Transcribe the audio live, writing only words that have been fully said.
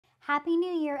Happy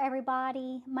New Year,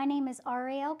 everybody. My name is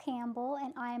Ariel Campbell,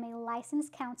 and I am a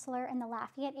licensed counselor in the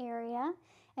Lafayette area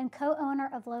and co-owner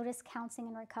of Lotus Counseling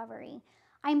and Recovery.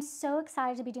 I'm so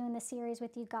excited to be doing this series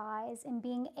with you guys and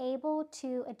being able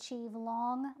to achieve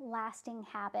long-lasting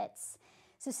habits.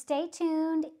 So stay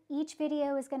tuned. Each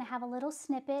video is going to have a little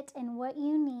snippet in what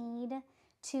you need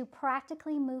to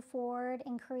practically move forward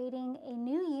in creating a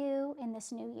new you in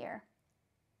this new year.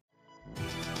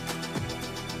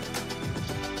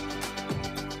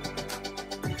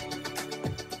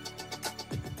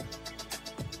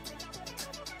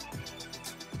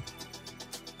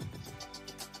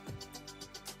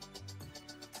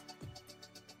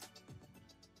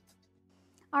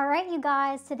 All right, you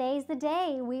guys, today's the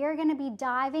day. We are going to be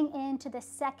diving into the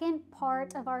second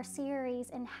part of our series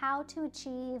in how to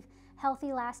achieve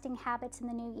healthy, lasting habits in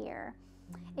the new year.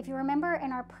 If you remember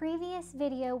in our previous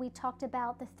video, we talked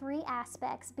about the three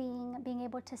aspects being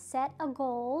able to set a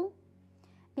goal,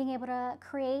 being able to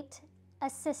create a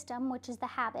system, which is the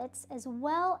habits, as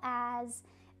well as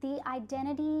the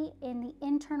identity in the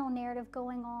internal narrative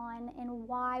going on and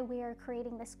why we are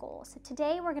creating this goal. So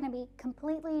today we're going to be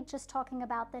completely just talking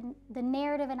about the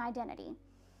narrative and identity.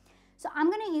 So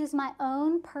I'm going to use my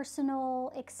own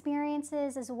personal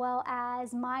experiences as well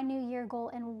as my New Year goal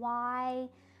and why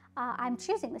I'm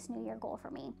choosing this New Year goal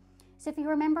for me. So if you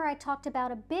remember, I talked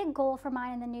about a big goal for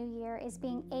mine in the new year is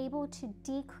being able to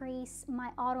decrease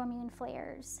my autoimmune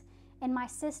flares, and my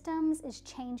systems is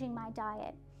changing my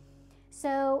diet.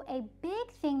 So a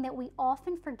big thing that we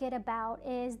often forget about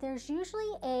is there's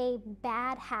usually a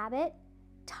bad habit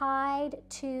tied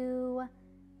to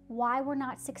why we're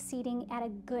not succeeding at a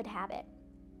good habit.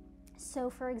 So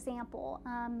for example,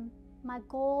 my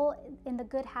goal in the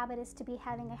good habit is to be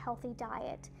having a healthy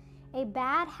diet. A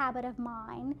bad habit of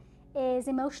mine is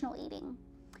emotional eating.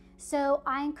 So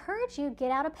I encourage you,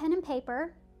 get out a pen and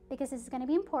paper because this is going to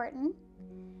be important.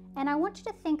 And I want you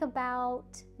to think about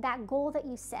that goal that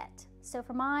you set. So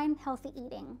for mine, healthy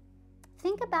eating.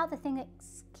 Think about the thing that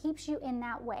keeps you in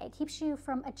that way, keeps you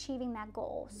from achieving that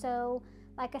goal. So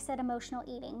like I said, emotional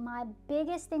eating. My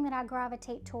biggest thing that I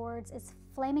gravitate towards is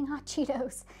flaming hot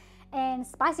Cheetos and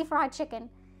spicy fried chicken.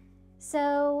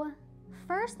 So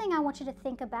first thing I want you to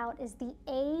think about is the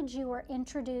age you were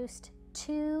introduced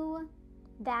to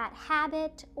that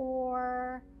habit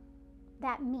or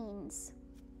that means.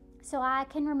 So I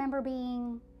can remember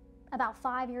being about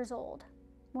 5 years old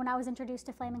when I was introduced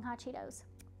to flaming hot Cheetos.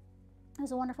 It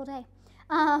was a wonderful day.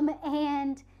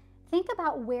 And think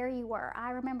about where you were. I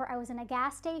remember I was in a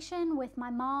gas station with my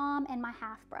mom and my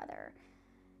half-brother.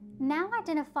 Now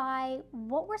identify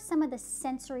what were some of the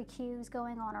sensory cues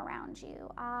going on around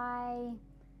you. I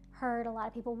heard a lot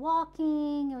of people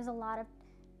walking. It was a lot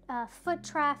of foot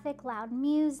traffic, loud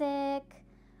music.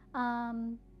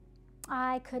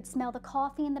 I could smell the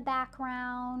coffee in the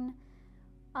background.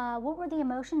 What were the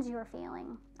emotions you were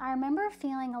feeling? I remember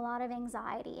feeling a lot of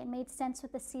anxiety. It made sense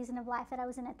with the season of life that I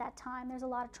was in at that time. There's a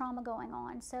lot of trauma going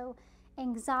on. So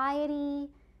anxiety,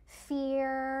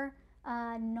 fear,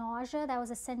 nausea, that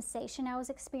was a sensation I was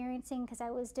experiencing because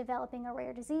I was developing a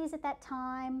rare disease at that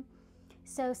time.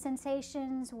 So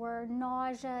sensations were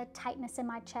nausea, tightness in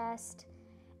my chest.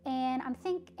 And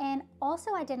and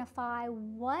also identify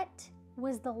what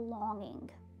was the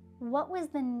longing. What was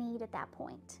the need at that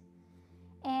point?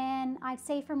 And I'd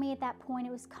say for me at that point,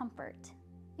 it was comfort,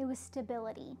 it was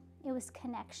stability, it was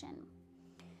connection.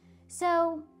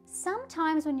 So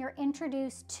sometimes when you're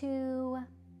introduced to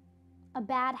a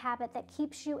bad habit that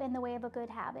keeps you in the way of a good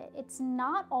habit, it's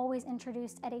not always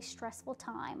introduced at a stressful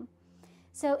time.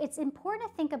 So it's important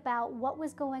to think about what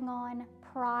was going on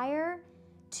prior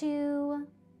to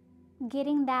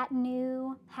getting that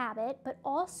new habit, but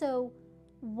also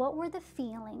what were the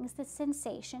feelings, the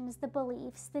sensations, the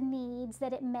beliefs, the needs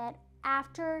that it met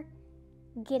after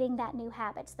getting that new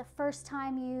habit. So the first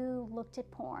time you looked at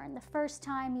porn, the first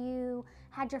time you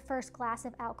had your first glass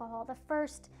of alcohol, the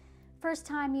first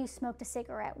time you smoked a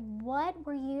cigarette. What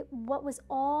was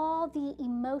all the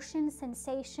emotions,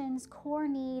 sensations, core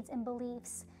needs, and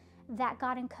beliefs that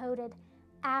got encoded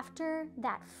after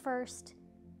that first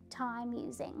time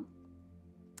using?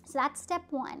 So that's step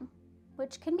one,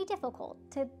 which can be difficult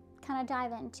to kind of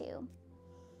dive into.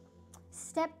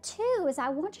 Step two is I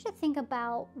want you to think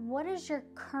about what does your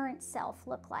current self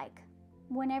look like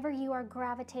whenever you are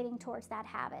gravitating towards that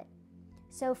habit.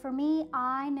 So for me,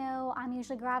 I know I'm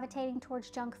usually gravitating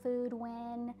towards junk food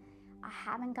when I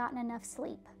haven't gotten enough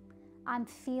sleep. I'm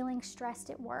feeling stressed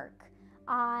at work.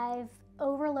 I've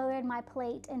overloaded my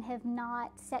plate and have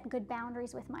not set good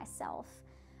boundaries with myself.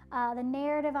 The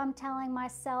narrative I'm telling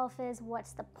myself is,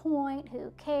 what's the point?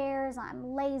 Who cares?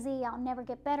 I'm lazy. I'll never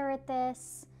get better at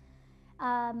this.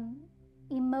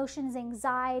 Emotions,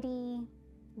 anxiety,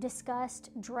 disgust,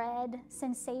 dread,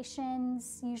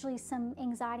 sensations, usually some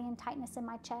anxiety and tightness in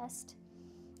my chest.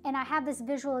 And I have this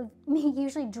visual of me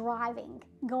usually driving,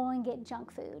 going get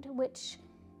junk food, which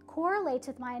correlates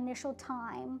with my initial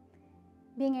time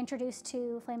being introduced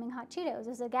to Flaming Hot Cheetos. It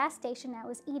was a gas station, I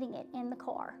was eating it in the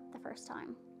car the first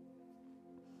time.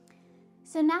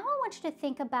 So now I want you to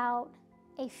think about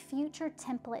a future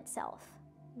template self.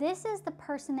 This is the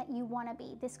person that you want to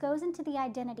be. This goes into the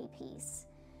identity piece.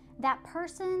 That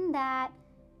person that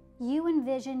you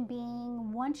envision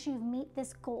being once you met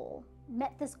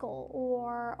this goal,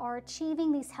 or are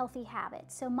achieving these healthy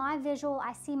habits. So my visual,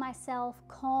 I see myself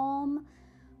calm,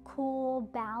 cool,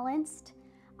 balanced.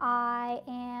 I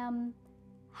am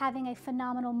having a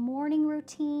phenomenal morning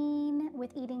routine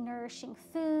with eating nourishing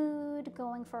food,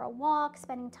 going for a walk,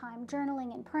 spending time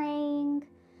journaling and praying.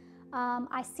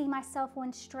 I see myself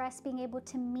when stressed being able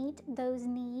to meet those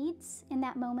needs in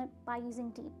that moment by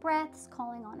using deep breaths,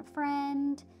 calling on a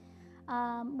friend,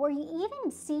 where you even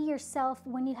see yourself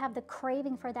when you have the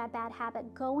craving for that bad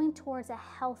habit going towards a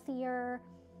healthier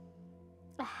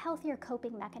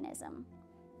coping mechanism.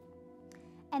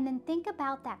 And then think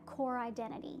about that core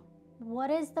identity. What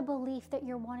is the belief that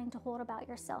you're wanting to hold about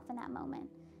yourself in that moment?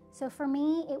 So for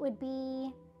me, it would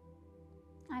be,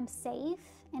 I'm safe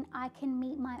and I can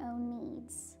meet my own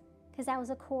needs, because that was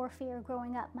a core fear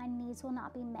growing up. My needs will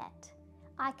not be met.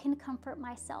 I can comfort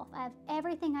myself. I have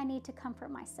everything I need to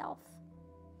comfort myself.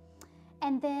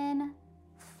 And then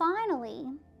finally,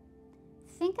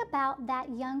 think about that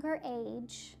younger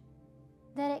age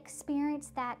that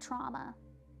experienced that trauma,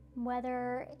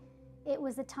 whether it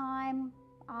was the time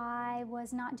I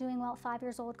was not doing well at 5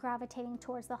 years old, gravitating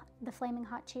towards the Flaming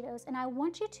Hot Cheetos. And I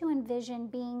want you to envision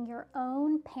being your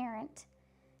own parent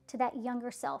to that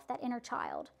younger self, that inner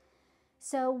child.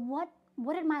 So what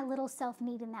did my little self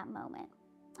need in that moment?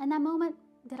 In that moment,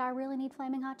 did I really need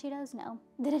Flaming Hot Cheetos? No.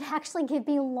 Did it actually give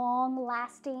me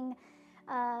long-lasting,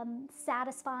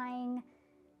 satisfying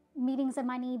meetings of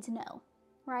my needs? No,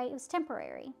 right? It was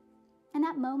temporary. In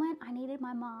that moment, I needed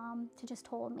my mom to just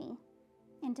hold me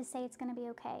and to say it's gonna be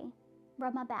okay.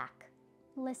 Rub my back,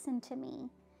 listen to me.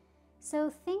 So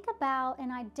think about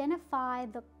and identify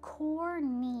the core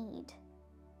need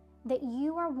that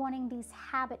you are wanting these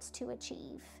habits to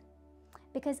achieve.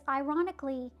 Because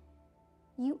ironically,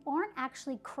 you aren't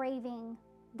actually craving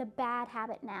the bad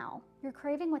habit now. You're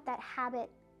craving what that habit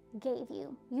gave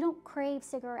you. You don't crave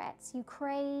cigarettes. You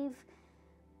crave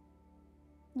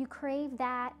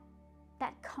that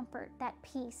comfort, that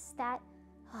peace, that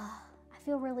I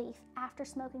feel relief after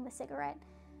smoking the cigarette.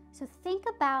 So think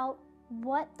about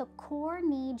what the core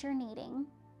needs you're needing.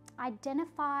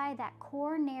 Identify that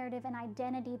core narrative and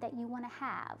identity that you want to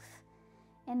have.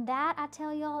 And that, I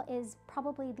tell y'all, is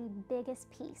probably the biggest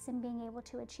piece in being able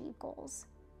to achieve goals.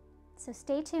 So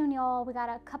stay tuned, y'all. We got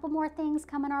a couple more things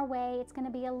coming our way. It's going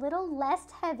to be a little less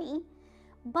heavy,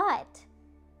 but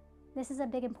this is a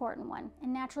big important one.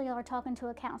 And naturally, y'all are talking to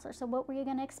a counselor. So what were you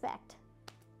going to expect?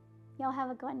 Y'all have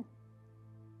a good one.